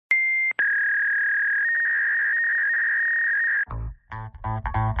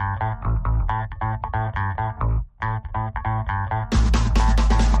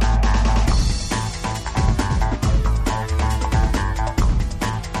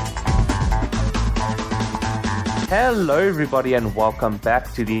Hello, everybody, and welcome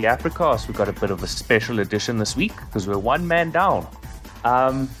back to the Africast. We've got a bit of a special edition this week because we're one man down.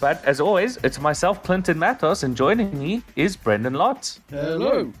 But as always, it's myself, Clinton Matos, and joining me is Brendan Lotz.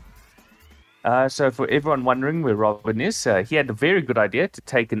 Hello. So for everyone wondering where Robin is, he had a very good idea to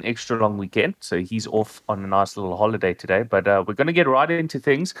take an extra long weekend. So he's off on a nice little holiday today. But we're going to get right into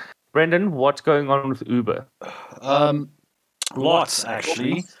things. Brendan, what's going on with Uber? Lots,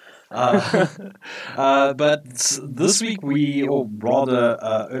 actually. But this week earlier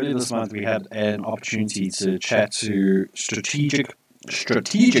this month, we had an opportunity to chat to strategic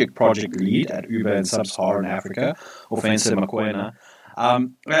project lead at Uber in Sub-Saharan Africa, Offensive Mokoena.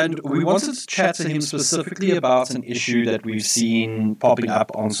 And we wanted to chat to him specifically about an issue that we've seen popping up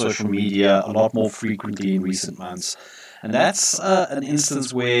on social media a lot more frequently in recent months. And that's an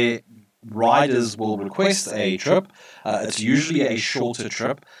instance where riders will request a trip. It's usually a shorter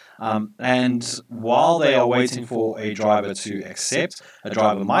trip. And while they are waiting for a driver to accept, a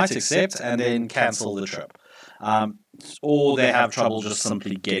driver might accept and then cancel the trip. Or they have trouble just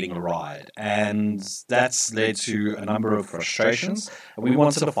simply getting a ride. And that's led to a number of frustrations. And we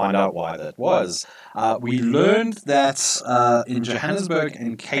wanted to find out why that was. We learned that in Johannesburg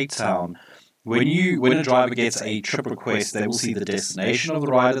and Cape Town, when a driver gets a trip request, they will see the destination of the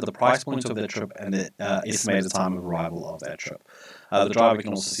rider, the price point of that trip, and the estimated time of arrival of that trip. The driver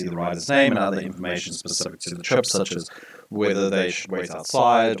can also see the rider's name and other information specific to the trip, such as whether they should wait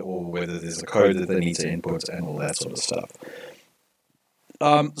outside or whether there's a code that they need to input and all that sort of stuff.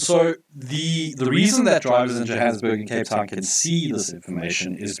 So the reason that drivers in Johannesburg and Cape Town can see this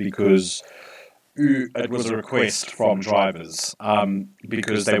information is because it was a request from drivers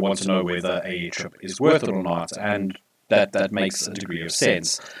because they want to know whether a trip is worth it or not, and that makes a degree of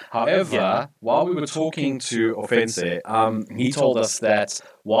sense. However, while we were talking to Offense, he told us that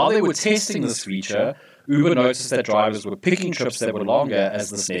while they were testing this feature, Uber noticed that drivers were picking trips that were longer as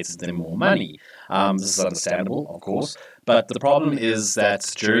this netted them more money. This is understandable, of course, but the problem is that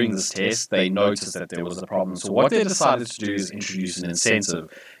during this test, they noticed that there was a problem. So what they decided to do is introduce an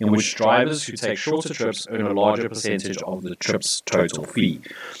incentive in which drivers who take shorter trips earn a larger percentage of the trip's total fee.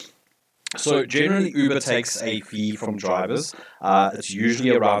 So generally, Uber takes a fee from drivers. It's usually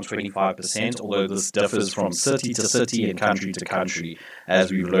around 25%, although this differs from city to city and country to country, as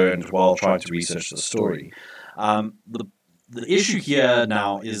we've learned while trying to research the story. The issue here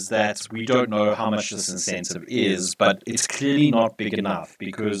now is that we don't know how much this incentive is, but it's clearly not big enough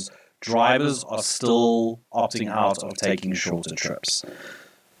because drivers are still opting out of taking shorter trips.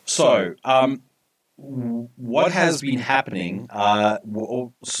 So, what has been happening,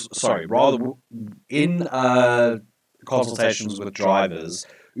 in consultations with drivers,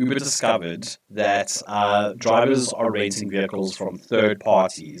 Uber discovered that drivers are renting vehicles from third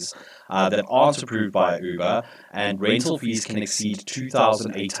parties that aren't approved by Uber, and rental fees can exceed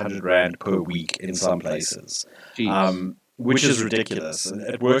 2,800 Rand per week in some places. Which is ridiculous.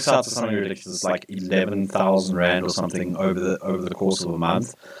 It works out to something ridiculous like 11,000 Rand or something over the course of a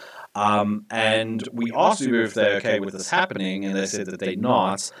month. And we asked Uber if they're okay with this happening, and they said that they're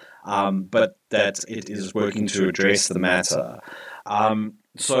not, but that it is working to address the matter.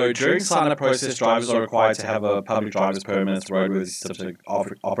 So during sign-up process, drivers are required to have a public driver's permit, roadworthy certificate,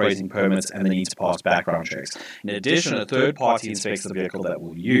 operating permits, and they need to pass background checks. In addition, a third party inspects the vehicle that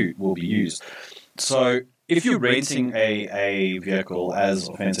will be used. So if you're renting a vehicle, as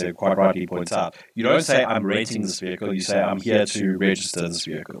Offensive quite rightly points out, you don't say, I'm renting this vehicle, you say, I'm here to register this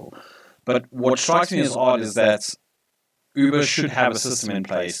vehicle. But what strikes me as odd is that Uber should have a system in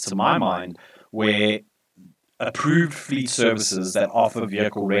place, to my mind, where approved fleet services that offer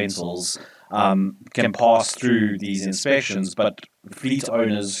vehicle rentals can pass through these inspections, but fleet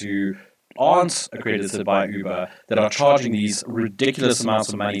owners who aren't accredited by Uber, that are charging these ridiculous amounts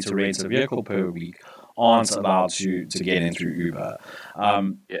of money to rent a vehicle per week, aren't allowed to get in through Uber.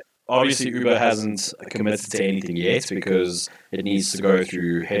 Obviously, Uber hasn't committed to anything yet because it needs to go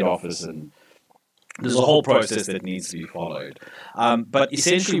through head office, and there's a whole process that needs to be followed. But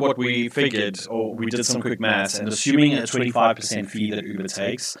essentially what we figured, or we did some quick maths, and assuming a 25% fee that Uber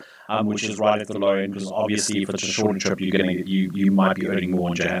takes, which is right at the low end, because obviously if it's a shorter trip, you might be earning more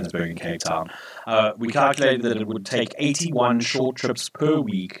in Johannesburg and Cape Town. We calculated that it would take 81 short trips per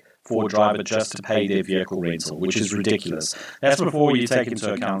week for a driver just to pay their vehicle rental, which is ridiculous. That's before you take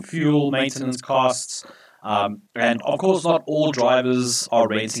into account fuel, maintenance costs, and of course not all drivers are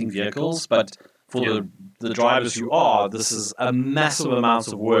renting vehicles, but for the drivers who are, this is a massive amount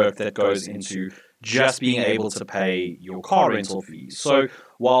of work that goes into just being able to pay your car rental fees. So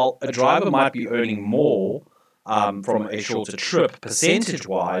while a driver might be earning more from a shorter trip,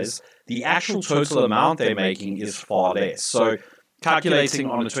 percentage-wise, the actual total amount they're making is far less. So calculating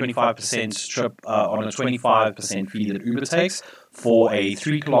on a 25% trip, on a 25% fee that Uber takes for a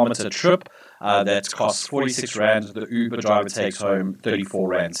 3-kilometer trip that costs 46 Rand, the Uber driver takes home 34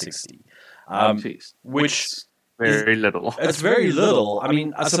 Rand 60. Jeez. Which Very little. It's very little. I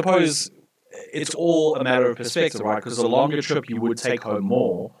mean, I suppose it's all a matter of perspective, right? Because a longer trip you would take home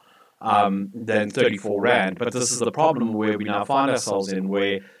more than 34 Rand. But this is the problem where we now find ourselves in,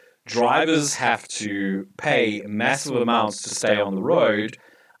 where drivers have to pay massive amounts to stay on the road.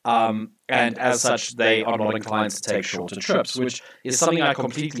 And as such, they are not inclined to take shorter trips, which is something I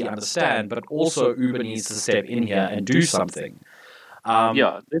completely understand. But also, Uber needs to step in here and do something.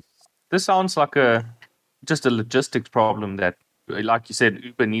 This sounds like just a logistics problem that, like you said,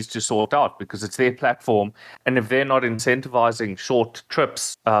 Uber needs to sort out, because it's their platform. And if they're not incentivizing short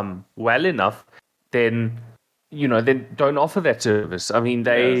trips well enough, then don't offer that service. I mean,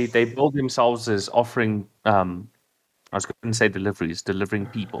 they build themselves as offering, I was going to say delivering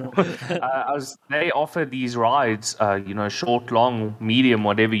people. They offer these rides, short, long, medium,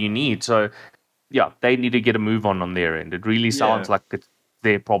 whatever you need. So, yeah, they need to get a move on their end. It really sounds like it's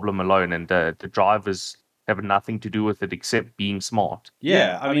their problem alone, and the drivers have nothing to do with it except being smart.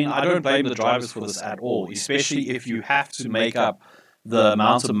 Yeah, I mean, I don't blame the drivers for this at all, especially if you have to make up the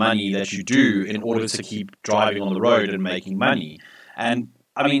amount of money that you do in order to keep driving on the road and making money. And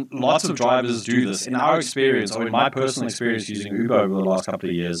I mean, lots of drivers do this. In our experience, or in my personal experience using Uber over the last couple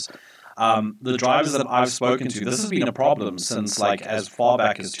of years, the drivers that I've spoken to, this has been a problem since like as far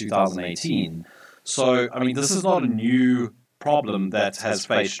back as 2018. So, I mean, this is not a new problem that has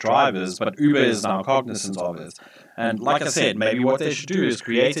faced drivers, but Uber is now cognizant of it. And like I said, maybe what they should do is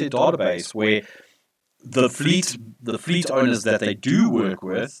create a database where the fleet owners that they do work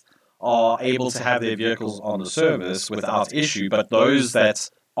with are able to have their vehicles on the service without issue, but those that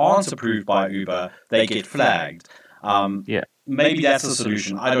aren't approved by Uber, they get flagged. Maybe that's the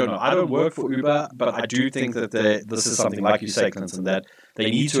solution. I don't know. I don't work for Uber, but I do think that this is something, like you say, Clinton, that they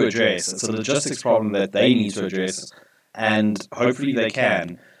need to address. It's a logistics problem that they need to address, and hopefully they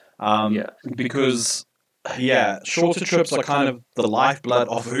can. Because, shorter trips are kind of the lifeblood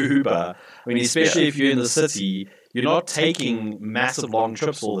of Uber. I mean, especially if you're in the city, you're not taking massive long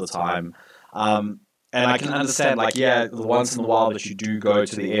trips all the time. And I can understand, the once in a while that you do go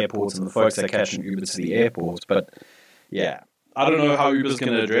to the airport and the folks that catch an Uber to the airport. But, I don't know how Uber's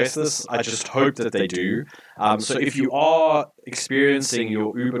going to address this. I just hope that they do. So if you are experiencing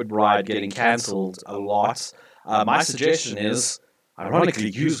your Uber ride getting cancelled a lot, my suggestion is, ironically,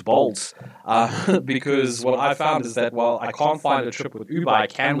 use Bolt. Because what I found is that while I can't find a trip with Uber, I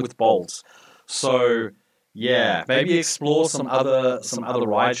can with Bolt. So, maybe explore some other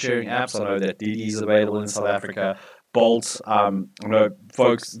ride-sharing apps. I know that Didi is available in South Africa. Bolt, I know,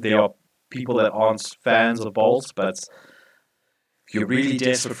 folks, there are people that aren't fans of Bolt, but if you're really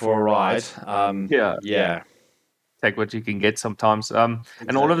desperate for a ride, take what you can get sometimes.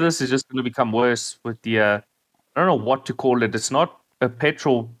 And all of this is just going to become worse with the, I don't know what to call it. It's not a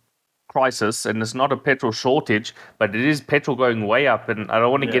petrol crisis and it's not a petrol shortage, but it is petrol going way up. And I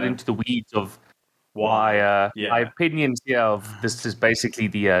don't want to get into the weeds of why my opinions here of this is basically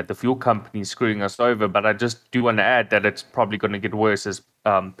the fuel company screwing us over. But I just do want to add that it's probably going to get worse as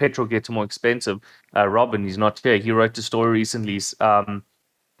petrol gets more expensive. Robin, he's not here. He wrote a story recently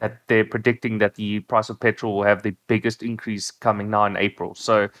that they're predicting that the price of petrol will have the biggest increase coming now in April.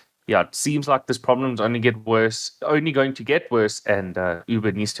 So, it seems like this problem is only going to get worse, and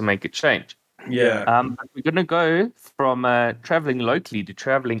Uber needs to make a change. We're going to go from traveling locally to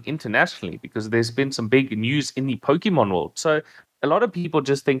traveling internationally, because there's been some big news in the Pokemon world. So a lot of people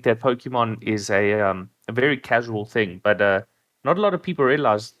just think that Pokemon is a very casual thing, but not a lot of people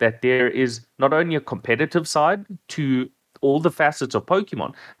realize that there is not only a competitive side to all the facets of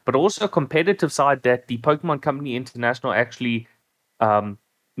Pokemon, but also a competitive side that the Pokemon Company International actually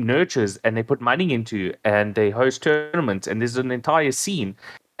nurtures, and they put money into, and they host tournaments, and there's an entire scene.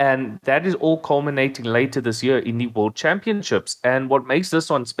 And that is all culminating later this year in the World Championships. And what makes this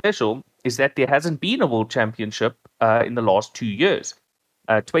one special is that there hasn't been a World Championship in the last 2 years.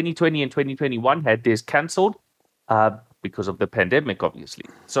 2020 and 2021 had theirs cancelled because of the pandemic, obviously.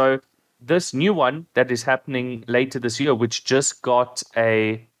 So this new one that is happening later this year, which just got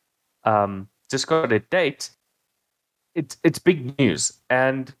a date, it's big news.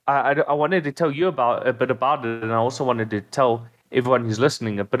 And I wanted to tell you a bit about it, and I also wanted to tell everyone who's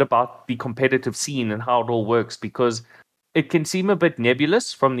listening a bit about the competitive scene and how it all works, because it can seem a bit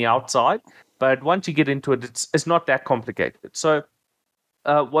nebulous from the outside, but once you get into it, it's not that complicated. So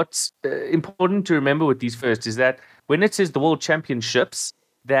what's important to remember with these first is that when it says the World Championships,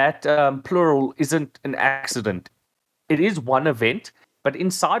 that plural isn't an accident. It is one event, but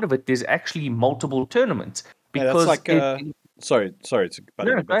inside of it, there's actually multiple tournaments Yeah, that's because like sorry to butt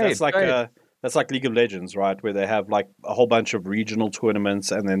no, in, no, go but ahead, go ahead. that's like League of Legends, right? Where they have like a whole bunch of regional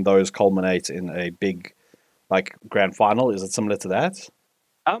tournaments, and then those culminate in a big like grand final. Is it similar to that?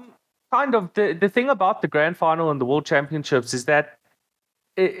 Um, kind of. The thing about the grand final and the World Championships is that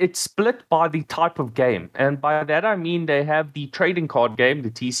it's split by the type of game. And by that, I mean they have the trading card game, the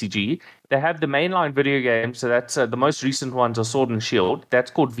TCG. They have the mainline video game. So that's the most recent ones are Sword and Shield.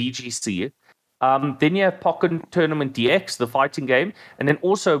 That's called VGC. Then you have Pocket Tournament DX, the fighting game. And then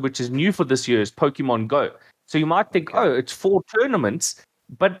also, which is new for this year, is Pokemon Go. So you might think, Okay. oh, it's 4 tournaments.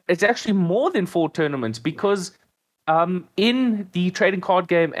 But it's actually more than 4 tournaments because in the trading card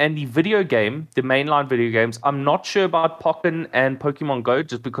game and the video game, the mainline video games, I'm not sure about Pokken and Pokemon Go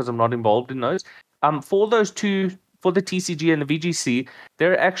just because I'm not involved in those. For those two, for the TCG and the VGC,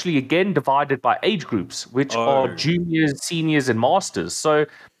 they're actually again divided by age groups, which are Oh, juniors, seniors, and masters. So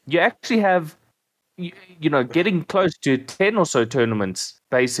you actually have, getting close to 10 or so tournaments,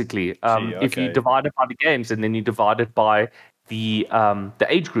 basically, gee, if you okay. divide it by the games and then you divide it by the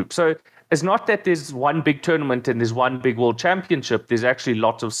age group. So it's not that there's one big tournament and there's one big world championship. There's actually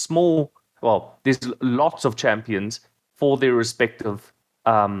lots of there's lots of champions for their respective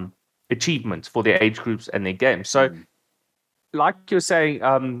achievements for their age groups and their games. So, Mm. like you're saying,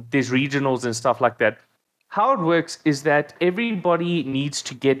 there's regionals and stuff like that. How it works is that everybody needs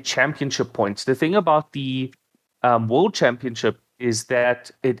to get championship points. The thing about the world championship is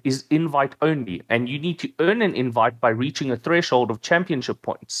that it is invite only, and you need to earn an invite by reaching a threshold of championship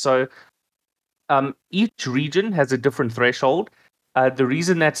points. So each region has a different threshold. The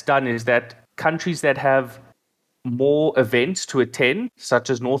reason that's done is that countries that have more events to attend, such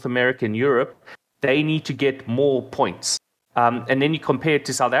as North America and Europe, they need to get more points. And then you compare it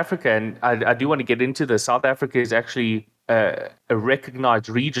to South Africa, and I do want to get into this. South Africa is actually a recognized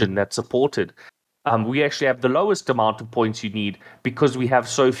region that's supported. We actually have the lowest amount of points you need because we have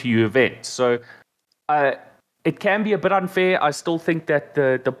so few events. So uh, it can be a bit unfair. I still think that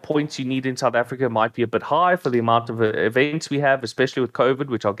the points you need in South Africa might be a bit high for the amount of events we have, especially with COVID,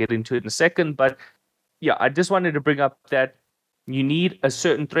 which I'll get into in a second. But yeah, I just wanted to bring up that you need a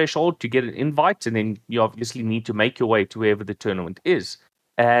certain threshold to get an invite, and then you obviously need to make your way to wherever the tournament is.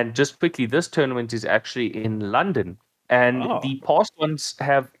 And just quickly, this tournament is actually in London, and Oh, the past ones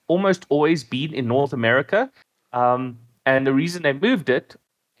have almost always been in North America. And the reason they moved it,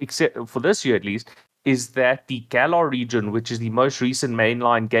 except for this year at least, is that the Galar region, which is the most recent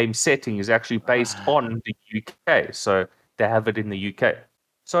mainline game setting, is actually based on the UK. So they have it in the UK.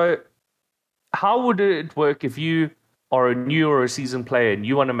 So how would it work if you are a new or a seasoned player and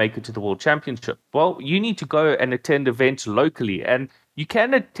you want to make it to the World Championship? Well, you need to go and attend events locally, and you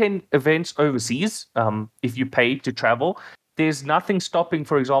can attend events overseas if you pay to travel. There's nothing stopping,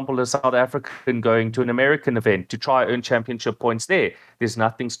 for example, a South African going to an American event to try earn championship points there. There's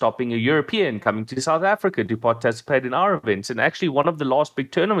nothing stopping a European coming to South Africa to participate in our events. And actually, one of the last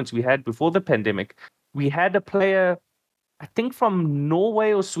big tournaments we had before the pandemic, we had a player, I think from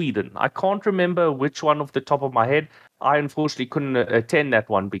Norway or Sweden. I can't remember which one off the top of my head. I unfortunately couldn't attend that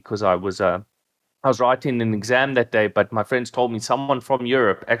one because I was writing an exam that day. But my friends told me someone from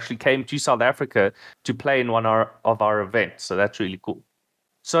Europe actually came to South Africa to play in of our events. So that's really cool.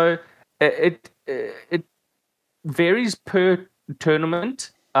 So it varies per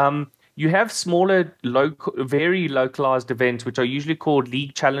tournament. You have smaller, very localized events, which are usually called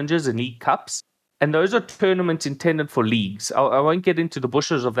league challenges and league cups. And those are tournaments intended for leagues. I won't get into the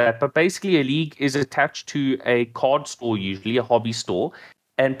bushes of that, but basically, a league is attached to a card store, usually a hobby store,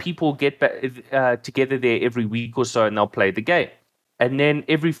 and people get together there every week or so and they'll play the game. And then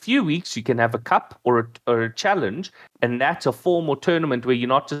every few weeks, you can have a cup or a challenge, and that's a formal tournament where you're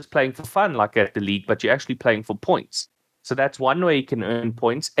not just playing for fun like at the league, but you're actually playing for points. So that's one way you can earn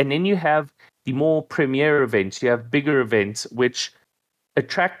points. And then you have the more premier events. You have bigger events, which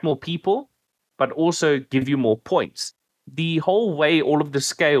attract more people, but also give you more points. The whole way all of the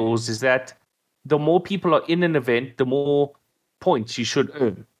scales is that the more people are in an event, the more points you should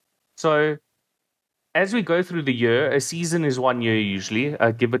earn. So as we go through the year, a season is 1 year usually,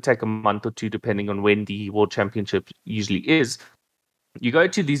 give or take a month or two, depending on when the World Championship usually is. You go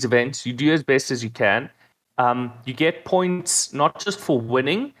to these events, you do as best as you can. You get points not just for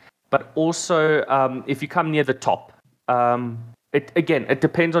winning, but also if you come near the top. It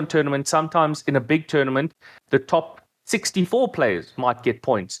depends on tournament. Sometimes in a big tournament, the top 64 players might get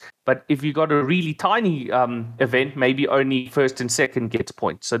points. But if you got a really tiny event, maybe only first and second gets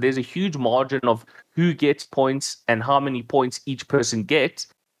points. So there's a huge margin of who gets points and how many points each person gets.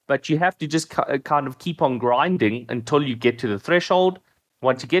 But you have to just kind of keep on grinding until you get to the threshold.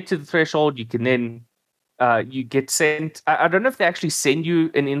 Once you get to the threshold, you can then you get sent. I don't know if they actually send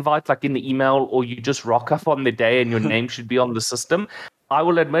you an invite like in the email, or you just rock up on the day and your name should be on the system. I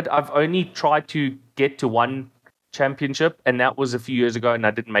will admit I've only tried to get to one championship, and that was a few years ago, and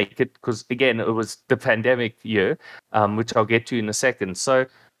I didn't make it because, again, it was the pandemic year, which I'll get to in a second. So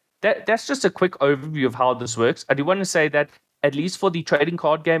that's just a quick overview of how this works. I do want to say that at least for the trading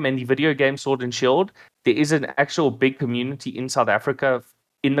card game and the video game Sword and Shield, there is an actual big community in South Africa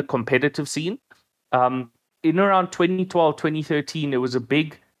in the competitive scene. In around 2012, 2013, there was a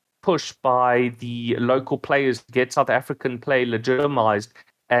big push by the local players to get South African play legitimized.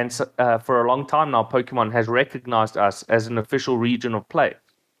 And for a long time now, Pokemon has recognized us as an official region of play.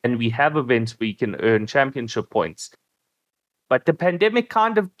 And we have events where you can earn championship points. But the pandemic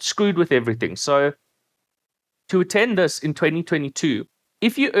kind of screwed with everything. So to attend this in 2022,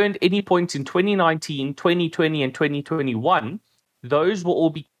 if you earned any points in 2019, 2020, and 2021, those will all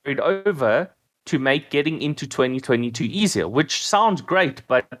be carried over to make getting into 2022 easier, which sounds great,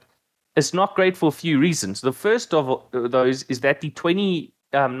 but it's not great for a few reasons. The first of those is that the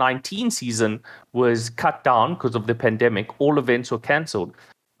 2019 season was cut down because of the pandemic. All events were cancelled.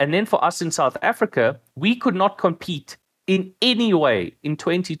 And then for us in South Africa, we could not compete in any way in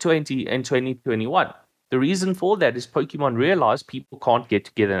 2020 and 2021. The reason for that is Pokemon realized people can't get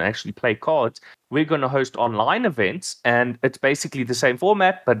together and actually play cards. We're going to host online events, and it's basically the same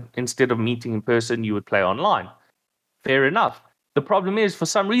format, but instead of meeting in person, you would play online. Fair enough. The problem is, for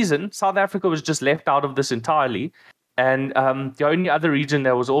some reason, South Africa was just left out of this entirely. And the only other region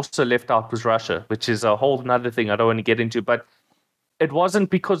that was also left out was Russia, which is a whole other thing I don't want to get into. But it wasn't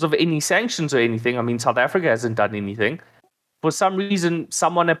because of any sanctions or anything. I mean, South Africa hasn't done anything. For some reason,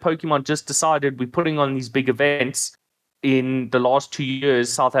 someone at Pokemon just decided we're putting on these big events. In the last 2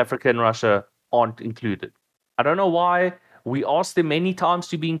 years, South Africa and Russia aren't included. I don't know why. We asked them many times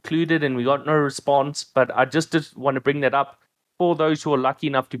to be included and we got no response, but I just want to bring that up for those who are lucky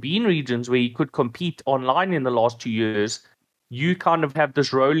enough to be in regions where you could compete online in the last 2 years. You kind of have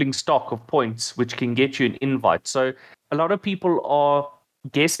this rolling stock of points which can get you an invite. So a lot of people are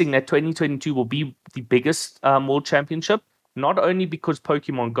guessing that 2022 will be the biggest World Championship. Not only because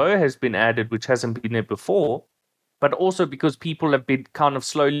Pokemon Go has been added, which hasn't been there before, but also because people have been kind of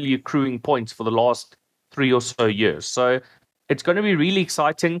slowly accruing points for the last 3 or so years. So it's going to be really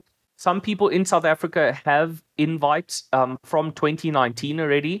exciting. Some people in South Africa have invites from 2019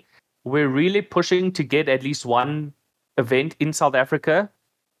 already. We're really pushing to get at least one event in South Africa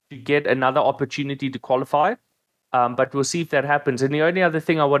to get another opportunity to qualify. But we'll see if that happens. And the only other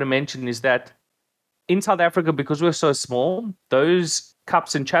thing I want to mention is that in South Africa, because we're so small, those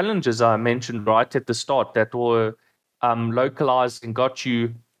cups and challenges I mentioned right at the start that were localized and got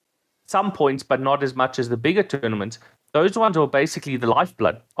you some points, but not as much as the bigger tournaments, those ones were basically the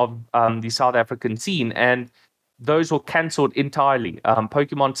lifeblood of the South African scene, and those were cancelled entirely.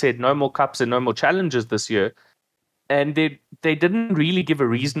 Pokemon said no more cups and no more challenges this year, and they didn't really give a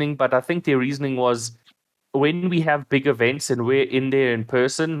reasoning, but I think their reasoning was when we have big events and we're in there in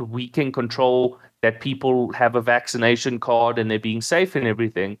person, we can control that people have a vaccination card and they're being safe and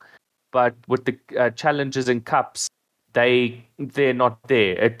everything. But with the challenges and cups, they're not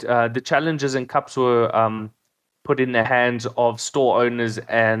there. The challenges and cups were put in the hands of store owners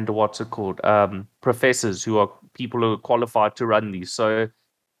and professors who are people who are qualified to run these. So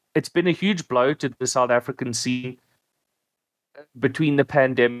it's been a huge blow to the South African scene between the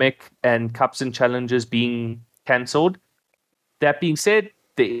pandemic and cups and challenges being cancelled. That being said,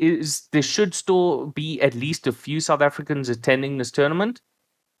 there should still be at least a few South Africans attending this tournament.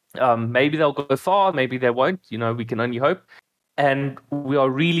 Maybe they'll go far, maybe they won't. We can only hope. And we are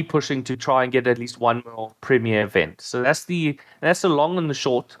really pushing to try and get at least one more premier event. So that's the long and the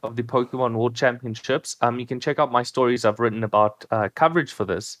short of the Pokemon World Championships. You can check out my stories I've written about coverage for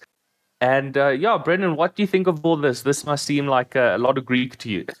this. And Brendan, what do you think of all this? This must seem like a lot of Greek to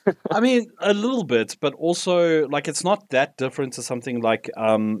you. I mean, a little bit, but also like it's not that different to something like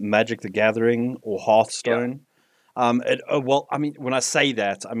Magic the Gathering or Hearthstone. Well, I mean, when I say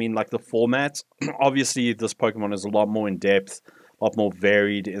that, I mean like the format. Obviously, this Pokemon is a lot more in depth, a lot more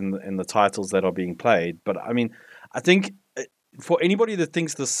varied in the titles that are being played. But I mean, I think for anybody that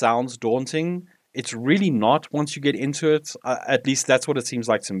thinks this sounds daunting, it's really not once you get into it. At least that's what it seems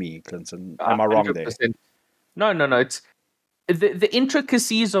like to me, Clinton. Am I wrong 100%. there? No. It's the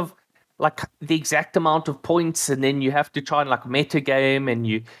intricacies of like the exact amount of points, and then you have to try and like meta game, and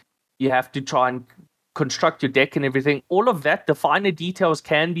you have to try and construct your deck and everything. All of that, the finer details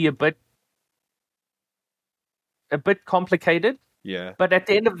can be a bit complicated. Yeah. But at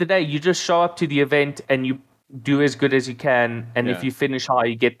the end of the day, you just show up to the event and you do as good as you can. And if Yeah. you finish high,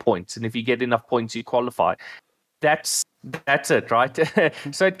 you get points. And if you get enough points, you qualify. That's it, right?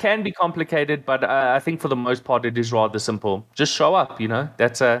 So it can be complicated, but I think for the most part, it is rather simple. Just show up,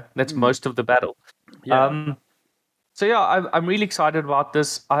 That's most of the battle. Yeah. So yeah, I'm really excited about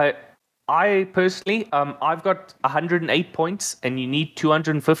this. I personally, I've got 108 points, and you need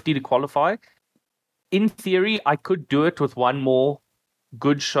 250 to qualify. In theory, I could do it with one more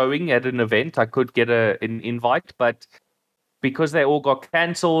good showing at an event. I could get an invite, but because they all got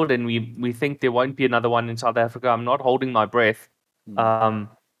cancelled and we think there won't be another one in South Africa, I'm not holding my breath.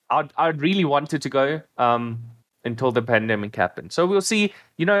 I'd really wanted to go until the pandemic happened. So we'll see.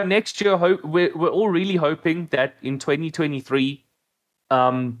 Next year, we're all really hoping that in 2023,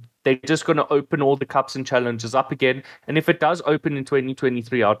 they're just going to open all the cups and challenges up again. And if it does open in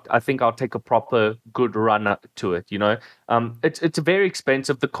 2023, I think I'll take a proper good run to it. It's very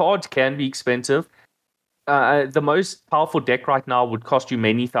expensive. The cards can be expensive. The most powerful deck right now would cost you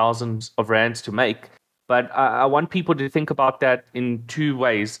many thousands of rands to make. But I want people to think about that in two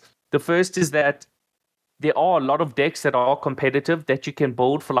ways. The first is that there are a lot of decks that are competitive that you can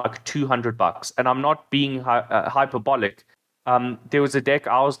build for like $200. And I'm not being hyperbolic. There was a deck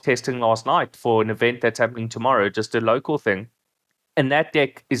I was testing last night for an event that's happening tomorrow, just a local thing. And that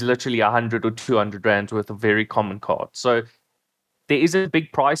deck is literally 100 or 200 rands worth of very common cards. So there is a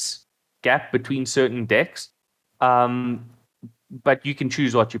big price gap between certain decks. But you can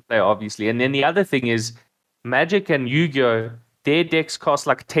choose what you play, obviously. And then the other thing is Magic and Yu-Gi-Oh! Their decks cost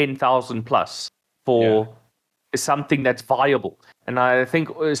like 10,000 plus for something that's viable. And I think,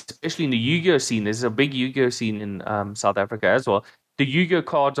 especially in the Yu-Gi-Oh! Scene, there's a big Yu-Gi-Oh! Scene in South Africa as well. The Yu-Gi-Oh!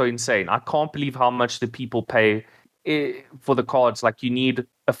 Cards are insane. I can't believe how much the people pay for the cards. Like, you need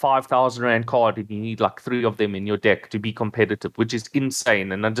a 5,000 rand card and you need like 3 of them in your deck to be competitive, which is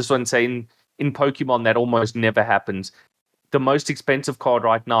insane. And I just want to say, in Pokemon, that almost never happens. The most expensive card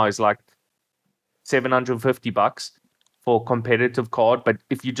right now is like $750 for competitive card. But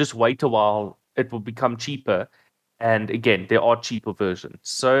if you just wait a while, it will become cheaper. And again, there are cheaper versions.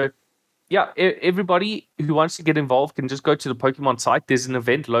 So yeah, everybody who wants to get involved can just go to the Pokemon site. There's an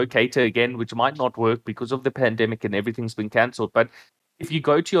event locator again, which might not work because of the pandemic and everything's been cancelled. But if you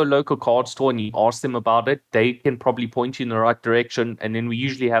go to your local card store and you ask them about it, they can probably point you in the right direction. And then we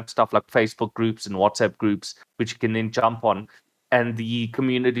usually have stuff like Facebook groups and WhatsApp groups, which you can then jump on. And the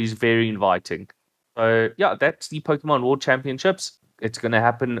community is very inviting. So yeah, that's the Pokemon World Championships. It's going to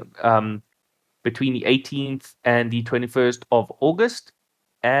happen between the 18th and the 21st of August.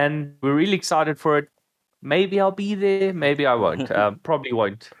 And we're really excited for it. Maybe I'll be there, maybe I won't. Probably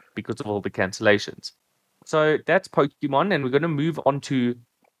won't because of all the cancellations. So that's Pokemon, and we're going to move on to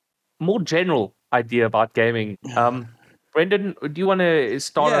more general idea about gaming. Brendan, do you want to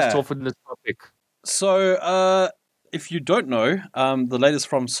start us off with this topic? So, if you don't know, the latest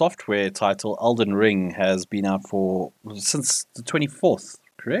From Software title, Elden Ring, has been out since the 24th,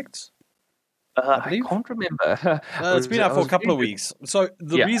 correct? I can't remember. It's been out for a couple of weeks. So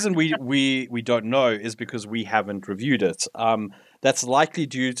the reason we don't know is because we haven't reviewed it. That's likely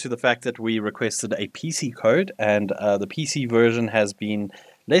due to the fact that we requested a PC code, and the PC version has been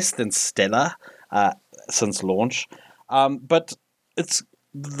less than stellar since launch. But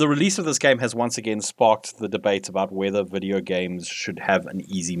the release of this game has once again sparked the debate about whether video games should have an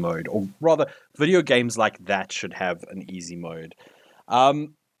easy mode, or rather, video games like that should have an easy mode.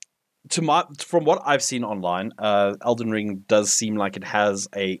 From what I've seen online, Elden Ring does seem like it has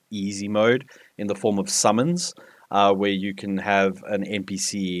a easy mode in the form of summons, where you can have an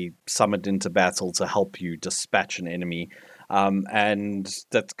NPC summoned into battle to help you dispatch an enemy, and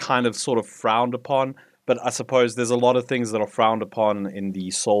that's kind of sort of frowned upon. But I suppose there's a lot of things that are frowned upon in the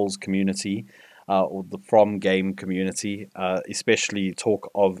Souls community, or the From game community, especially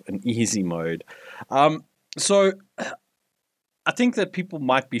talk of an easy mode. So I think that people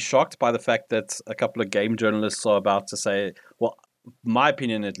might be shocked by the fact that a couple of game journalists are about to say, well, my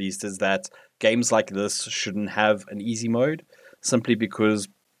opinion at least is that games like this shouldn't have an easy mode, simply because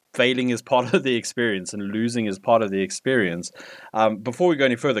failing is part of the experience and losing is part of the experience. Before we go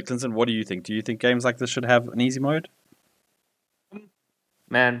any further, Clinton, what do you think? Do you think games like this should have an easy mode?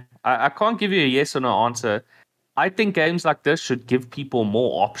 Man, I can't give you a yes or no answer. I think games like this should give people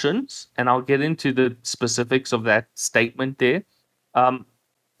more options, and I'll get into the specifics of that statement there.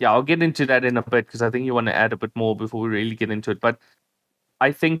 Yeah, I'll get into that in a bit because I think you want to add a bit more before we really get into it. But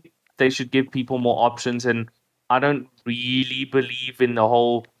I think they should give people more options. And I don't really believe in the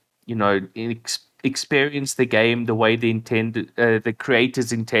whole, experience the game the way the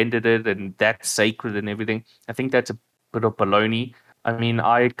creators intended it, and that's sacred and everything. I think that's a bit of baloney. I mean,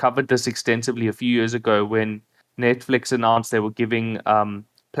 I covered this extensively a few years ago when Netflix announced they were giving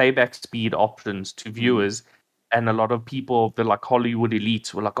playback speed options to viewers, and a lot of people, the like Hollywood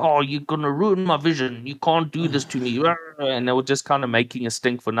elites, were like, "Oh, you're gonna ruin my vision. You can't do this to me," and they were just kind of making a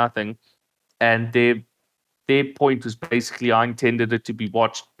stink for nothing. And their point was basically, I intended it to be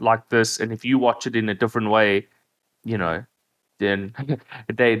watched like this, and if you watch it in a different way, then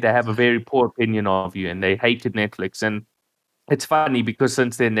they have a very poor opinion of you, and they hated Netflix. And it's funny because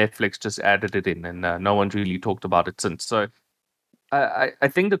since then Netflix just added it in, and no one's really talked about it since. So I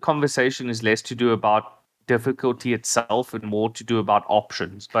think the conversation is less to do about difficulty itself and more to do about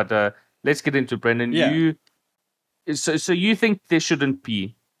options. But let's get into it, Brendan. Yeah. So you think there shouldn't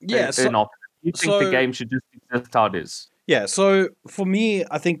be an option? You think the game should just exist how it is? Yeah, so for me,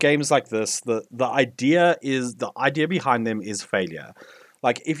 I think games like this, the idea behind them is failure.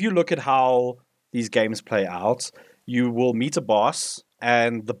 Like if you look at how these games play out, you will meet a boss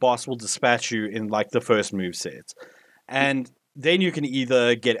and the boss will dispatch you in like the first move set. And then you can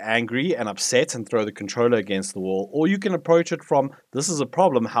either get angry and upset and throw the controller against the wall, or you can approach it from, this is a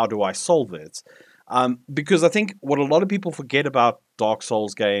problem, how do I solve it? Because I think what a lot of people forget about Dark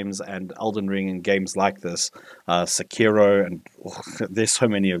Souls games and Elden Ring and games like this, Sekiro, and there's so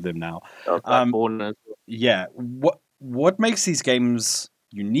many of them now. Yeah, what makes these games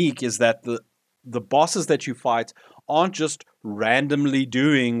unique is that the bosses that you fight aren't just randomly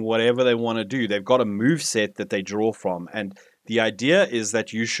doing whatever they want to do. They've got a move set that they draw from, and the idea is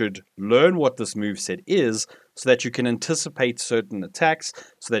that you should learn what this move set is so that you can anticipate certain attacks,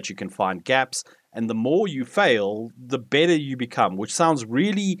 so that you can find gaps. And the more you fail, the better you become, which sounds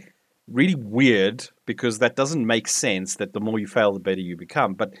really, really weird because that doesn't make sense that the more you fail, the better you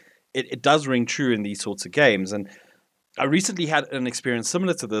become. But it does ring true in these sorts of games. And I recently had an experience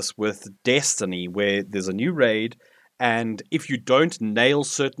similar to this with Destiny, where there's a new raid, and if you don't nail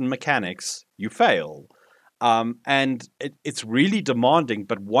certain mechanics, you fail. And it's really demanding,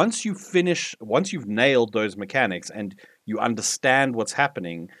 but once you've nailed those mechanics and you understand what's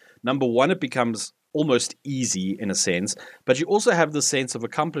happening, number one, it becomes almost easy in a sense, but you also have the sense of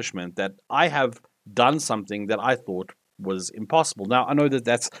accomplishment that I have done something that I thought was impossible. Now, I know that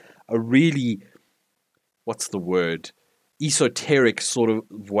that's a really, what's the word, esoteric sort of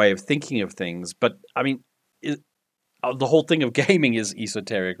way of thinking of things, but I mean, the whole thing of gaming is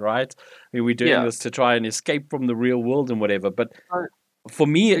esoteric, right? I mean, we're doing this to try and escape from the real world and whatever. But for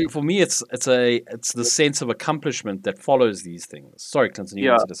me, it's the sense of accomplishment that follows these things. Sorry, Clinton, you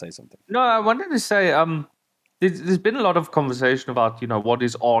wanted to say something. No, I wanted to say there's been a lot of conversation about what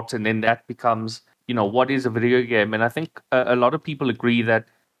is art, and then that becomes what is a video game. And I think a lot of people agree that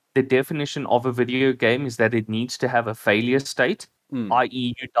the definition of a video game is that it needs to have a failure state,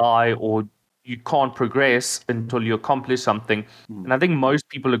 i.e., you die or you can't progress until you accomplish something. And I think most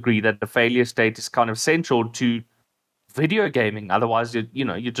people agree that the failure state is kind of central to video gaming. Otherwise,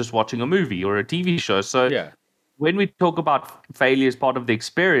 you're just watching a movie or a TV show. So when we talk about failure as part of the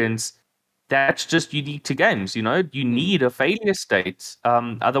experience, that's just unique to games. You need a failure state.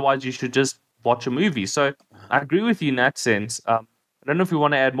 Otherwise, you should just watch a movie. So I agree with you in that sense. I don't know if you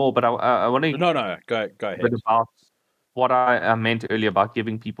want to add more, but I want to go ahead. About what I meant earlier about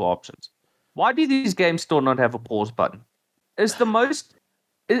giving people options. Why do these games still not have a pause button? It's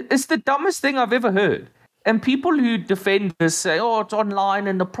the dumbest thing I've ever heard. And people who defend this say, "Oh, it's online,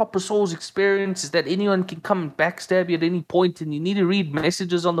 and the proper Souls experience is that anyone can come and backstab you at any point, and you need to read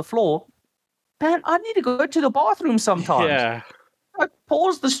messages on the floor." Man, I need to go to the bathroom sometimes. Yeah. I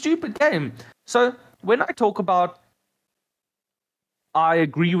pause the stupid game. So when I talk about, I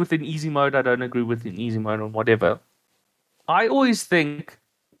agree with an easy mode, I don't agree with an easy mode, or whatever, I always think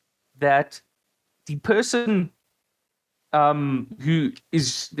that the person who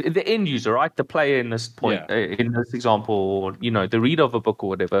is the end user, right, the player in this point, in this example, or the reader of a book or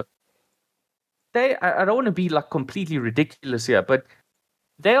whatever, I don't want to be like completely ridiculous here, but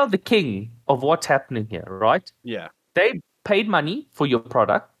they are the king of what's happening here, right? Yeah. They paid money for your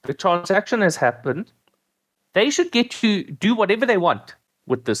product. The transaction has happened. They should get to do whatever they want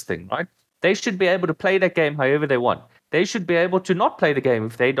with this thing, right? They should be able to play that game however they want. They should be able to not play the game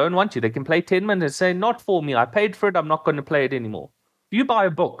if they don't want to. They can play 10 minutes and say, not for me. I paid for it. I'm not going to play it anymore. If you buy a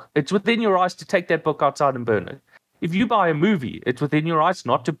book, it's within your rights to take that book outside and burn it. If you buy a movie, it's within your rights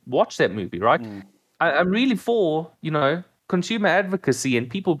not to watch that movie, right? I'm really for, consumer advocacy and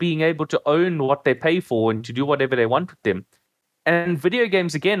people being able to own what they pay for and to do whatever they want with them. And video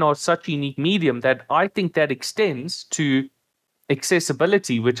games, again, are such a unique medium that I think that extends to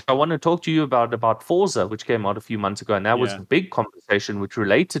accessibility, which I want to talk to you about Forza, which came out a few months ago. And that was Yeah. a big conversation which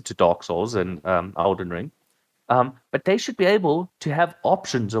related to Dark Souls and Elden Ring. But they should be able to have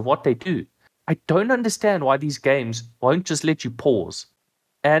options of what they do. I don't understand why these games won't just let you pause.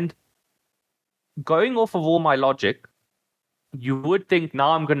 And going off of all my logic, you would think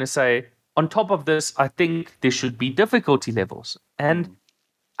now I'm going to say, on top of this, I think there should be difficulty levels. And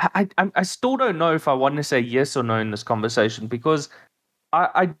I still don't know if I want to say yes or no in this conversation because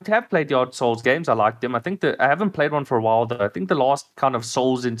I have played the odd Souls games. I like them. I think that I haven't played one for a while, though. I think the last kind of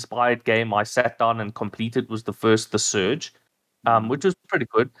Souls-inspired game I sat down and completed was The Surge, which was pretty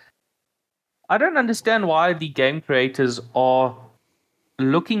good. I don't understand why the game creators are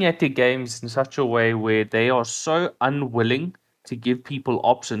looking at their games in such a way where they are so unwilling to give people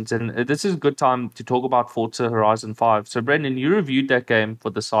options. And this is a good time to talk about Forza Horizon 5. So, Brendan, you reviewed that game for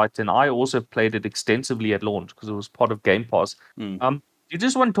the site, and I also played it extensively at launch because it was part of Game Pass. You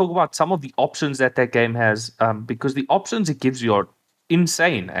just want to talk about some of the options that game has, because the options it gives you are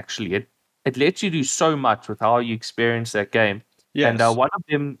insane, actually. It lets you do so much with how you experience that game. Yes. And one of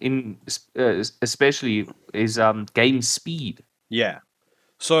them, especially, is game speed. Yeah.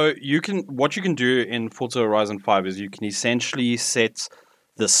 So what you can do in Forza Horizon 5 is you can essentially set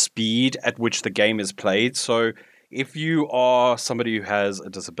the speed at which the game is played. So if you are somebody who has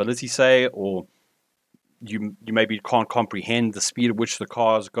a disability, say, or you maybe can't comprehend the speed at which the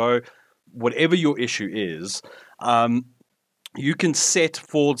cars go, whatever your issue is, you can set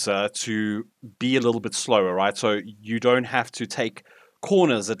Forza to be a little bit slower, right? So you don't have to take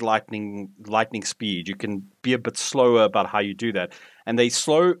corners at lightning speed. You can be a bit slower about how you do that. And they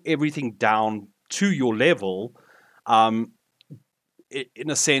slow everything down to your level, in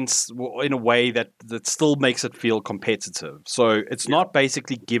a sense, in a way that still makes it feel competitive. So it's not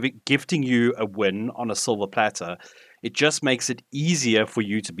basically gifting you a win on a silver platter. It just makes it easier for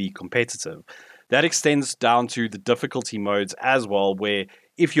you to be competitive. That extends down to the difficulty modes as well, where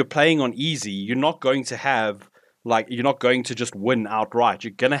if you're playing on easy, you're not going to just win outright.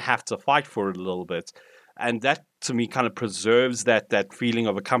 You're going to have to fight for it a little bit. And that, to me, kind of preserves that feeling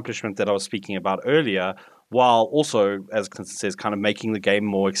of accomplishment that I was speaking about earlier, while also, as Clinton says, kind of making the game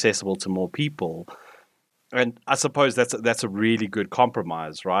more accessible to more people. And I suppose that's a really good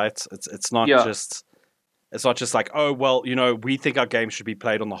compromise, right? It's not just like, oh, well, we think our game should be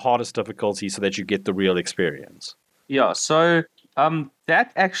played on the hardest difficulty so that you get the real experience. Yeah, so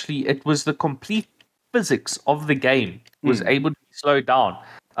that actually, it was the complete physics of the game was able to be slowed down,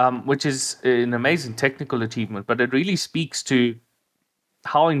 which is an amazing technical achievement, but it really speaks to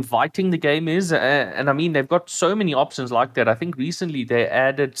how inviting the game is. And I mean, they've got so many options like that. I think recently they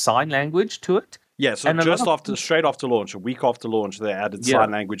added sign language to it. Yeah, so straight after launch, a week after launch, they added sign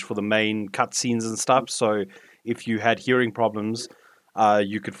language for the main cutscenes and stuff. So if you had hearing problems,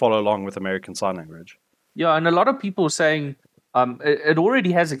 you could follow along with American Sign Language. Yeah, and a lot of people are saying it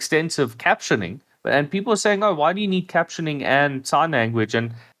already has extensive captioning, and people are saying, oh, why do you need captioning and sign language?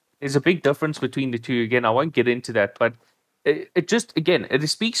 And there's a big difference between the two. Again, I won't get into that, but it just, again, it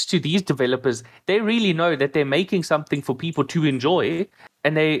speaks to these developers. They really know that they're making something for people to enjoy,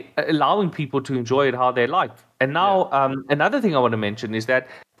 and they allowing people to enjoy it how they like. And now, another thing I want to mention is that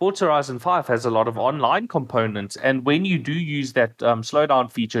Forza Horizon 5 has a lot of online components, and when you do use that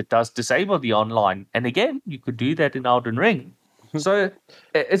slowdown feature, it does disable the online. And again, you could do that in Elden Ring. So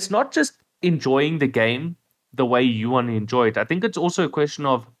it's not just enjoying the game the way you want to enjoy it. I think it's also a question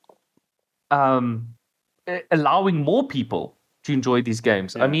of allowing more people to enjoy these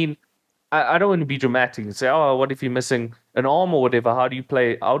games. I mean, I don't want to be dramatic and say, oh, what if you're missing an arm or whatever? How do you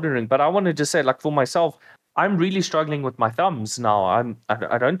play Elden Ring? But I want to just say, like, for myself, I'm really struggling with my thumbs now.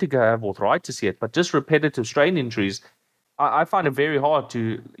 I don't think I have arthritis yet, but just repetitive strain injuries. I find it very hard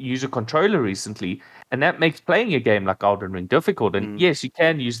to use a controller recently, and that makes playing a game like Elden Ring difficult. And yes, you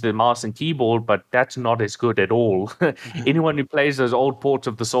can use the mouse and keyboard, but that's not as good at all. Anyone who plays those old ports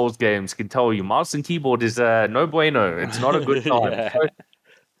of the Souls games can tell you mouse and keyboard is no bueno. It's not a good time.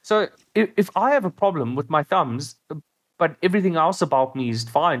 So if I have a problem with my thumbs, but everything else about me is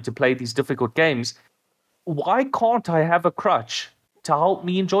fine to play these difficult games, why can't I have a crutch to help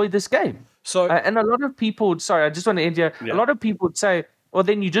me enjoy this game? So, and a lot of people, sorry, I just want to end here. A lot of people would say, well,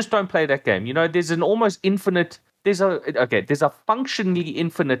 then you just don't play that game. There's an almost infinite, there's a functionally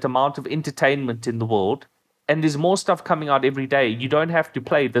infinite amount of entertainment in the world, and there's more stuff coming out every day. You don't have to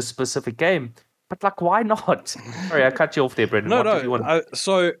play this specific game. But, like, why not? Sorry, I cut you off there, Brendan.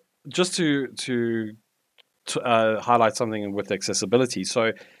 So just to highlight something with accessibility.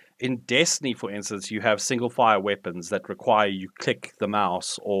 So in Destiny, for instance, you have single fire weapons that require you click the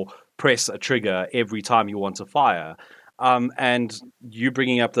mouse or press a trigger every time you want to fire. And you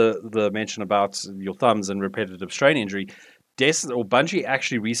bringing up the mention about your thumbs and repetitive strain injury, Destiny or Bungie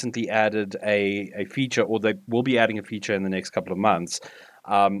actually recently added a feature, or they will be adding a feature in the next couple of months,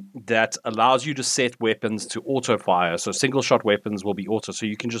 that allows you to set weapons to auto fire. So single shot weapons will be auto, so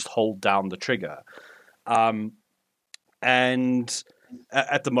you can just hold down the trigger. And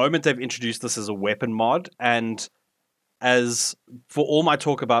at the moment, they've introduced this as a weapon mod. And as for all my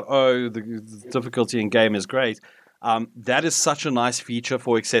talk about, the difficulty in game is great, that is such a nice feature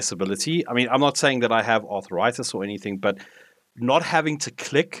for accessibility. I mean, I'm not saying that I have arthritis or anything, but not having to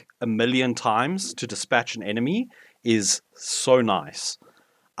click a million times to dispatch an enemy is so nice.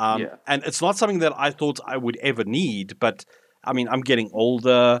 And it's not something that I thought I would ever need, but I mean, I'm getting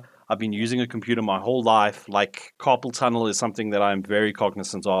older. I've been using a computer my whole life. Like carpal tunnel is something that I'm very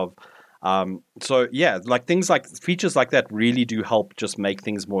cognizant of. So yeah, like features like that really do help just make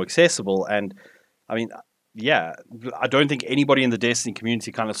things more accessible. And I mean, yeah, I don't think anybody in the Destiny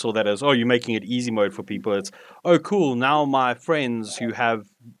community kind of saw that as, oh, you're making it easy mode for people. It's, oh, cool. Now my friends who have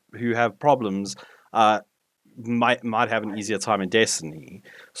problems might have an easier time in Destiny.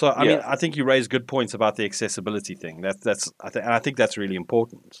 So I mean, I think you raise good points about the accessibility thing. I think that's really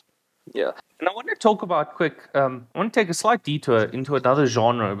important. Yeah, and I want to talk about I want to take a slight detour into another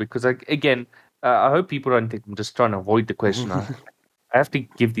genre because, I hope people don't think I'm just trying to avoid the question. I have to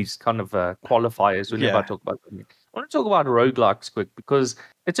give these kind of qualifiers whenever I talk about something. I want to talk about roguelikes quick because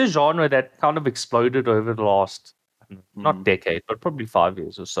it's a genre that kind of exploded over the last, not decade, but probably 5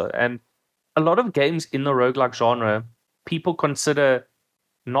 years or so. And a lot of games in the roguelike genre, people consider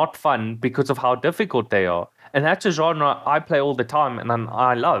not fun because of how difficult they are. And that's a genre I play all the time and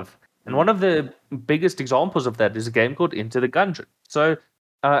I love. And one of the biggest examples of that is a game called Into the Gungeon. So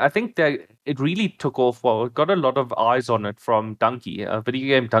I think that it really took off. Well, it got a lot of eyes on it from Donkey.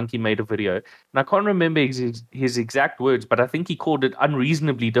 Video Game Donkey made a video. And I can't remember his exact words, but I think he called it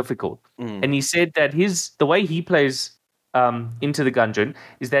unreasonably difficult. And he said that the way he plays Into the Gungeon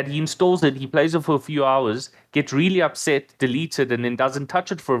is that he installs it, he plays it for a few hours, gets really upset, deletes it, and then doesn't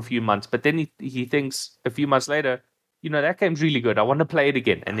touch it for a few months. But then he thinks a few months later, that game's really good. I want to play it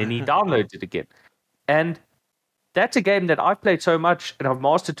again. And then he downloads it again. And that's a game that I've played so much and I've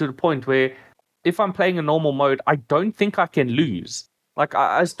mastered to the point where if I'm playing a normal mode, I don't think I can lose. Like,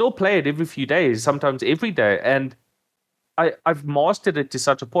 I still play it every few days, sometimes every day. And I've mastered it to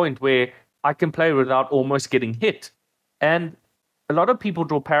such a point where I can play without almost getting hit. And a lot of people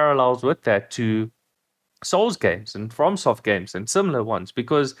draw parallels with that to Souls games and FromSoft games and similar ones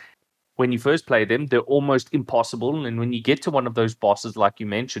because when you first play them, they're almost impossible. And when you get to one of those bosses, like you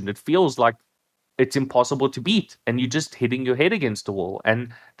mentioned, it feels like it's impossible to beat. And you're just hitting your head against the wall.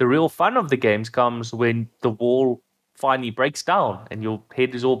 And the real fun of the games comes when the wall finally breaks down and your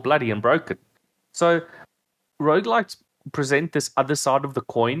head is all bloody and broken. So roguelikes present this other side of the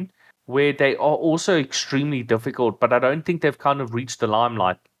coin where they are also extremely difficult, but I don't think they've kind of reached the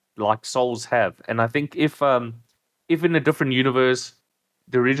limelight like Souls have. And I think if in a different universe,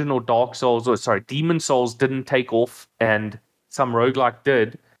 the original Demon Souls didn't take off and some roguelike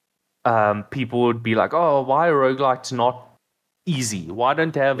did, people would be like, oh, why are roguelikes not easy? Why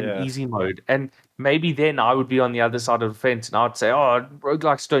don't they have an easy mode? And maybe then I would be on the other side of the fence and I would say, oh,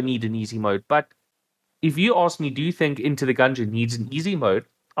 roguelikes don't need an easy mode. But if you ask me, do you think Into the Gungeon needs an easy mode?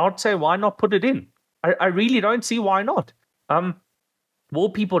 I would say, why not put it in? I really don't see why not. Will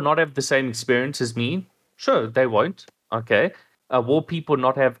people not have the same experience as me? Sure, they won't. Okay. Will people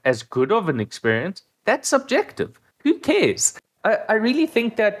not have as good of an experience? That's subjective. Who cares? I really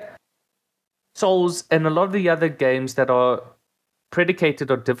think that Souls and a lot of the other games that are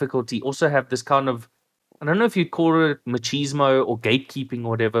predicated on difficulty also have this kind of, I don't know if you'd call it machismo or gatekeeping or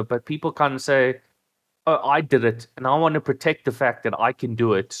whatever, but people kind of say, oh, I did it, and I want to protect the fact that I can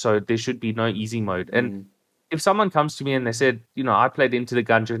do it, so there should be no easy mode. And if someone comes to me and they said, I played Into the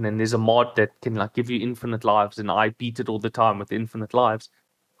Gungeon and there's a mod that can like give you infinite lives and I beat it all the time with infinite lives,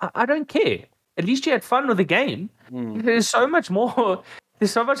 I don't care. At least you had fun with the game. There's so much more.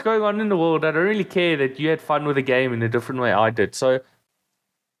 There's so much going on in the world. I don't really care that you had fun with the game in a different way I did. So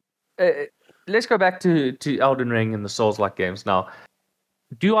let's go back to Elden Ring and the Souls-like games now.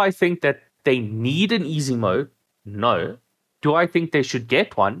 Do I think that they need an easy mode? No. Do I think they should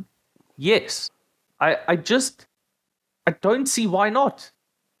get one? Yes. I don't see why not.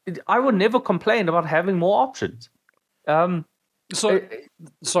 I would never complain about having more options. Sorry.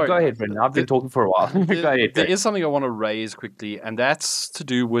 Go ahead, Brendan. I've been talking for a while. Go ahead. There is something I want to raise quickly, and that's to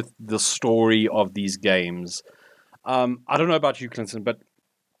do with the story of these games. I don't know about you, Clinton, but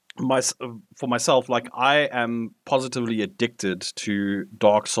for myself, like I am positively addicted to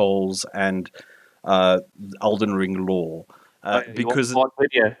Dark Souls and uh, Elden Ring lore Your because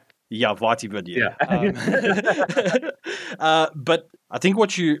video. yeah, Vati video. Yeah. But I think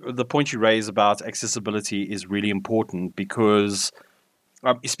the point you raise about accessibility is really important because,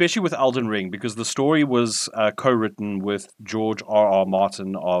 especially with Elden Ring, because the story was co-written with George R. R.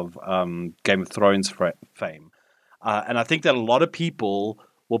 Martin of Game of Thrones fame, and I think that a lot of people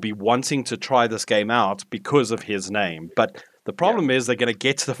will be wanting to try this game out because of his name. But the problem is they're going to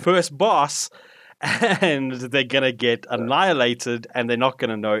get to the first boss and they're going to get annihilated and they're not going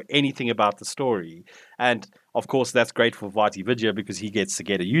to know anything about the story. And of course, that's great for Vati Vidya because he gets to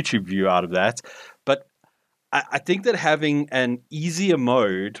get a YouTube view out of that. But I think that having an easier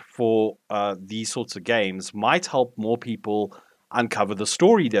mode for these sorts of games might help more people uncover the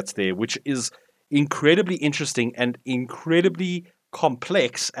story that's there, which is incredibly interesting and incredibly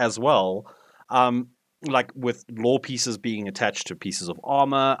complex as well. Like with lore pieces being attached to pieces of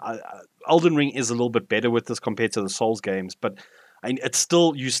armor. Elden Ring is a little bit better with this compared to the Souls games, but it's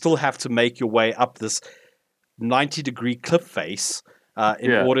still you still have to make your way up this 90-degree cliff face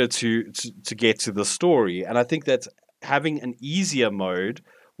in order to get to the story. And I think that having an easier mode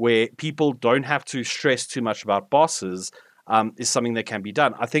where people don't have to stress too much about bosses is something that can be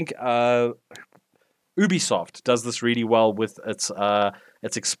done. I think Ubisoft does this really well with its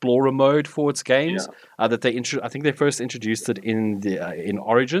Explorer mode for its games. That I think they first introduced it in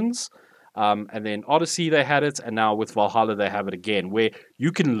Origins, and then Odyssey they had it, and now with Valhalla they have it again, where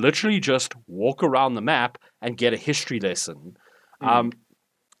you can literally just walk around the map and get a history lesson. And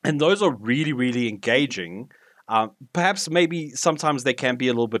those are really, really engaging. Perhaps maybe sometimes they can be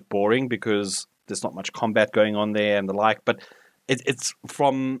a little bit boring because there's not much combat going on there and the like, but it's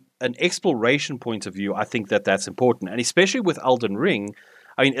from an exploration point of view, I think that that's important. And especially with Elden Ring,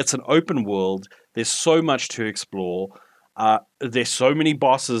 I mean, it's an open world. There's so much to explore. There's so many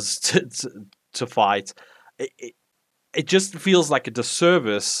bosses to fight. It just feels like a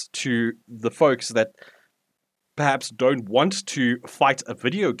disservice to the folks that perhaps don't want to fight a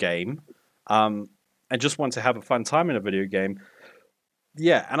video game and just want to have a fun time in a video game.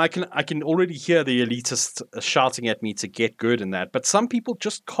 Yeah, and I can already hear the elitists shouting at me to get good in that, but some people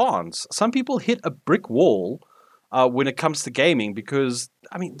just can't. Some people hit a brick wall when it comes to gaming because,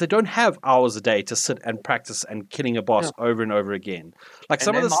 I mean, they don't have hours a day to sit and practice and killing a boss over and over again. Like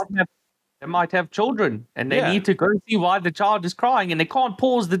some of this... They might have children, and they need to go see why the child is crying, and they can't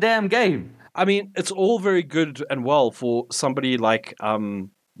pause the damn game. I mean, it's all very good and well for somebody like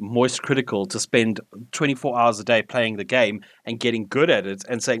Moist Critical to spend 24 hours a day playing the game and getting good at it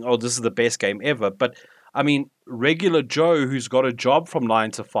and saying, oh, this is the best game ever. But, I mean, regular Joe who's got a job from 9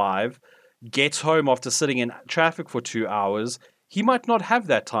 to 5 gets home after sitting in traffic for 2 hours. He might not have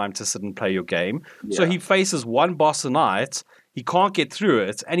that time to sit and play your game. Yeah. So he faces one boss a night. He can't get through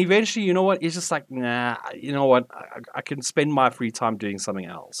it. And eventually, you know what? He's just like, nah, you know what? I can spend my free time doing something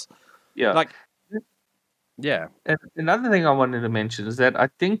else. Yeah. Like, yeah. And another thing I wanted to mention is that I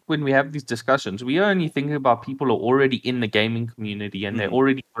think when we have these discussions, we are only thinking about people who are already in the gaming community and they're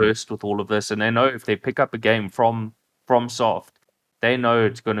already versed with all of this, and they know if they pick up a game from Soft, they know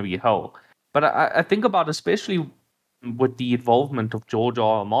it's going to be hell. But I think about, especially with the involvement of George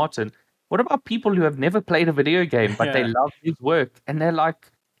R. R. Martin, what about people who have never played a video game, but they love his work, and they're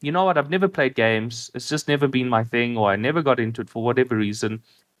like, you know what, I've never played games, it's just never been my thing, or I never got into it for whatever reason.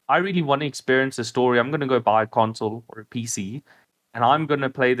 I really want to experience the story. I'm going to go buy a console or a PC, and I'm going to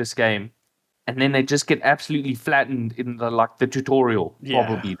play this game. And then they just get absolutely flattened in the tutorial.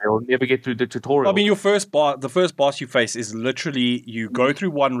 Probably they'll never get through the tutorial. I mean, the first boss you face is literally you go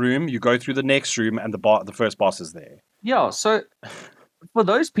through one room, you go through the next room, and the first boss is there. Yeah. So for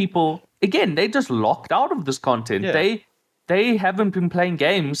those people, again, they're just locked out of this content. Yeah. They haven't been playing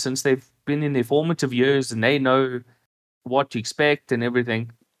games since they've been in their formative years, and they know what to expect and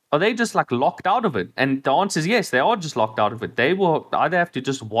everything. Are they just locked out of it? And the answer is yes, they are just locked out of it. They will either have to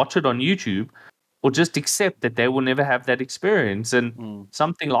just watch it on YouTube or just accept that they will never have that experience. And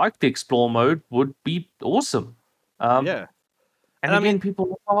something like the Explore mode would be awesome. Yeah. And again,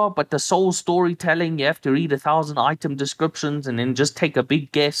 people but the soul storytelling, you have to read 1,000 item descriptions and then just take a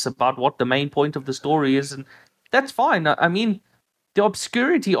big guess about what the main point of the story is. And that's fine. I mean, the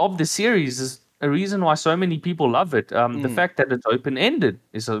obscurity of the series is a reason why so many people love it. The fact that it's open-ended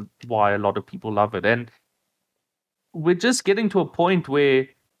is why a lot of people love it. And we're just getting to a point where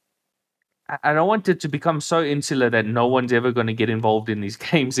I don't want it to become so insular that no one's ever going to get involved in these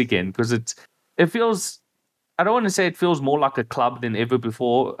games again, because it feels, I don't want to say it feels more like a club than ever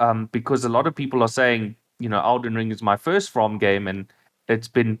before, because a lot of people are saying, Elden Ring is my first From game, and it's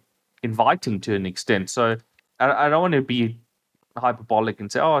been inviting to an extent. So I don't want to be hyperbolic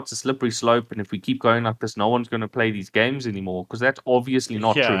and say, oh, it's a slippery slope, and if we keep going like this, no one's going to play these games anymore, because that's obviously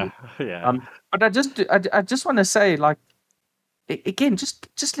not true. Yeah. But I just want to say, like, again,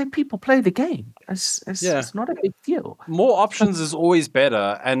 just let people play the game. It's not a big deal. More options is always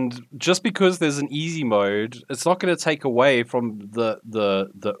better, and just because there's an easy mode, it's not going to take away from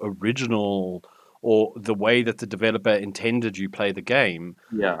the original or the way that the developer intended you play the game.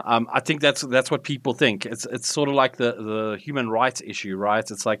 Yeah. I think that's what people think. It's sort of like the human rights issue,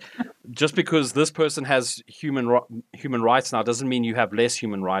 right? It's like just because this person has human rights now doesn't mean you have less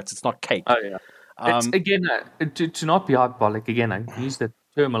human rights. It's not cake. Oh yeah. It's again to not be hyperbolic. Again, I use that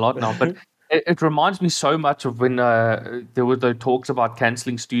term a lot now, but it reminds me so much of when there were the talks about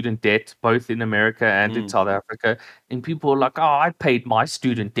canceling student debt, both in America and in South Africa, and people were like, "Oh, I paid my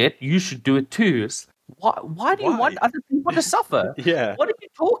student debt. You should do it too." Why do you want other people to suffer? Yeah. What are you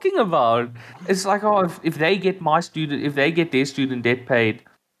talking about? It's like, oh, if they get their student debt paid,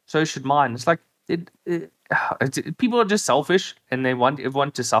 so should mine. It's like people are just selfish and they want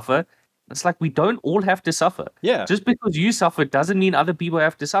everyone to suffer. It's like we don't all have to suffer. Yeah. Just because you suffer doesn't mean other people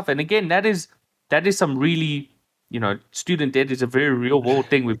have to suffer. And again, that is some really, student debt is a very real world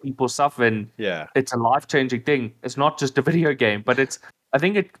thing where people suffer, and it's a life-changing thing. It's not just a video game, but I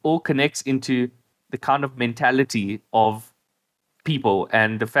think it all connects into the kind of mentality of people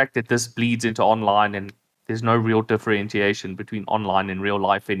and the fact that this bleeds into online, and there's no real differentiation between online and real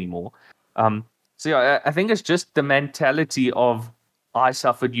life anymore. So yeah, I think it's just the mentality of I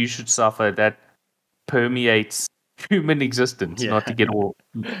suffered, you should suffer, that permeates human existence. Not to get all,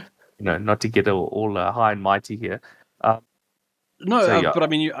 high and mighty here. But I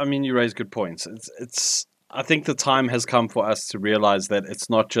mean, you raise good points. It's. I think the time has come for us to realize that it's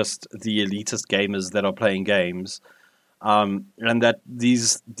not just the elitist gamers that are playing games, and that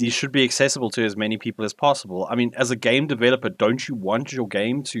these should be accessible to as many people as possible. I mean, as a game developer, don't you want your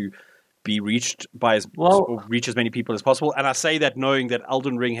game to be reached by reach as many people as possible? And I say that knowing that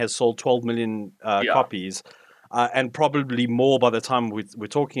Elden Ring has sold 12 million copies, and probably more by the time we're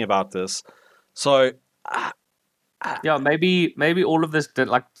talking about this. So, maybe all of this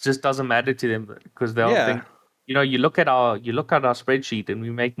just doesn't matter to them, because they'll think, you look at our spreadsheet and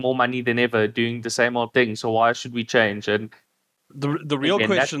we make more money than ever doing the same old thing. So why should we change? And the real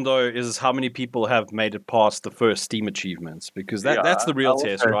question, though, is how many people have made it past the first Steam achievements, because that's the real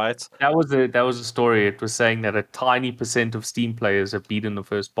test, right? That was a story. It was saying that a tiny % of Steam players have beaten the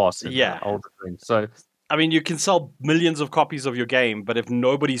first boss. So I mean, you can sell millions of copies of your game, but if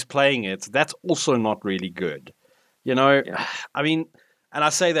nobody's playing it, that's also not really good. I mean, and I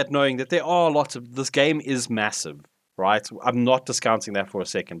say that knowing that there are lots of this game is massive, right? I'm not discounting that for a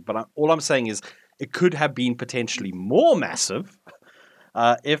second, but all I'm saying is, it could have been potentially more massive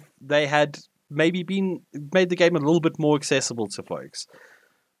if they had maybe made the game a little bit more accessible to folks.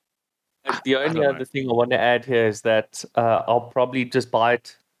 The only other thing I want to add here is that I'll probably just buy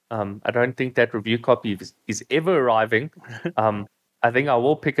it. I don't think that review copy is ever arriving. I think I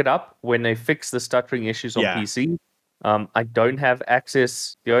will pick it up when they fix the stuttering issues on PC. I don't have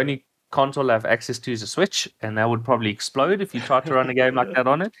access. The only console I have access to is a Switch, and that would probably explode if you try to run a game like that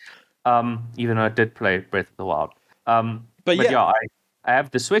on it. Even though I did play Breath of the Wild. I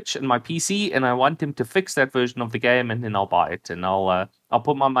have the Switch and my PC, and I want them to fix that version of the game, and then I'll buy it, and I'll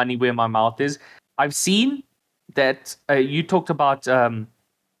put my money where my mouth is. I've seen that you talked about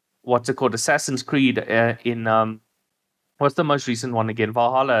what's it called, Assassin's Creed in what's the most recent one again?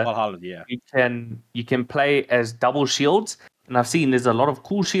 Valhalla. Valhalla, yeah. You can play as double shields. And I've seen there's a lot of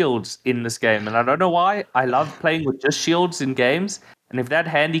cool shields in this game, and I don't know why. I love playing with just shields in games. And if that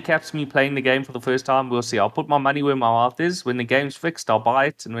handicaps me playing the game for the first time, we'll see. I'll put my money where my mouth is. When the game's fixed, I'll buy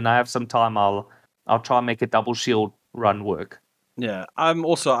it. And when I have some time, I'll try and make a double shield run work. Yeah, I'm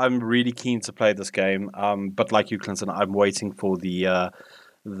really keen to play this game. But like you, Clinton, I'm waiting for the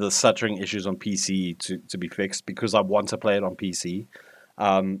stuttering issues on PC to be fixed, because I want to play it on PC.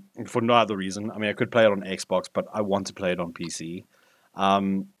 For no other reason. I mean, I could play it on Xbox, but I want to play it on PC.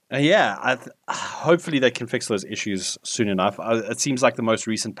 Hopefully they can fix those issues soon enough. It seems like the most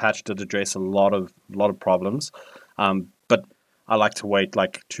recent patch did address a lot of problems, but I like to wait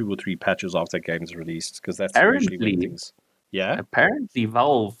like 2 or 3 patches after the game's released, because that's usually when things. Yeah. Apparently,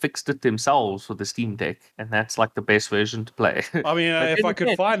 Valve fixed it themselves for the Steam Deck, and that's like the best version to play. I mean, if I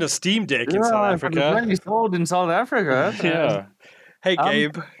could find a Steam Deck in South Africa, it's only sold in South Africa. Yeah. Hey,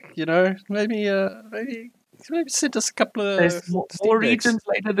 Gabe. Maybe send us a couple of there's more regions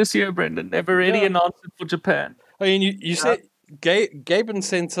later this year, Brendan. They've already announced it for Japan. I mean, you said Gaben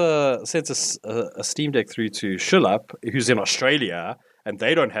sent a Steam Deck through to Shulap, who's in Australia, and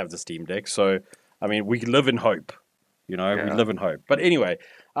they don't have the Steam Deck. So, I mean, we live in hope. We live in hope. But anyway,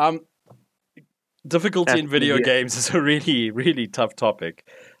 difficulty in video games is a really, really tough topic.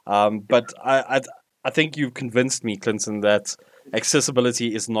 But I think you've convinced me, Clinton, that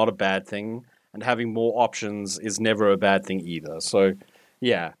accessibility is not a bad thing, and having more options is never a bad thing either. So,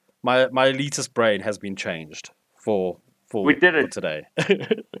 yeah, my elitist brain has been changed for today. We did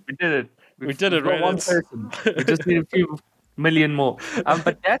it. We did it, right? One person. We just need a few million more.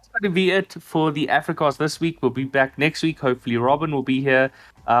 But that's going to be it for the Africast this week. We'll be back next week. Hopefully, Robin will be here.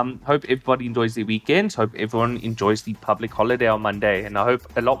 Hope everybody enjoys their weekends. Hope everyone enjoys the public holiday on Monday. And I hope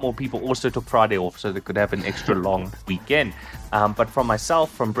a lot more people also took Friday off so they could have an extra long weekend. But from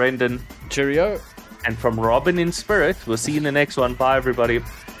myself, from Brendan, cheerio. And from Robin in spirit, we'll see you in the next one. Bye, everybody.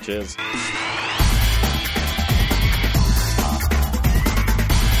 Cheers.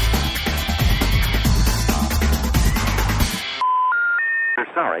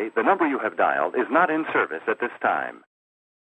 Sorry, the number you have dialed is not in service at this time.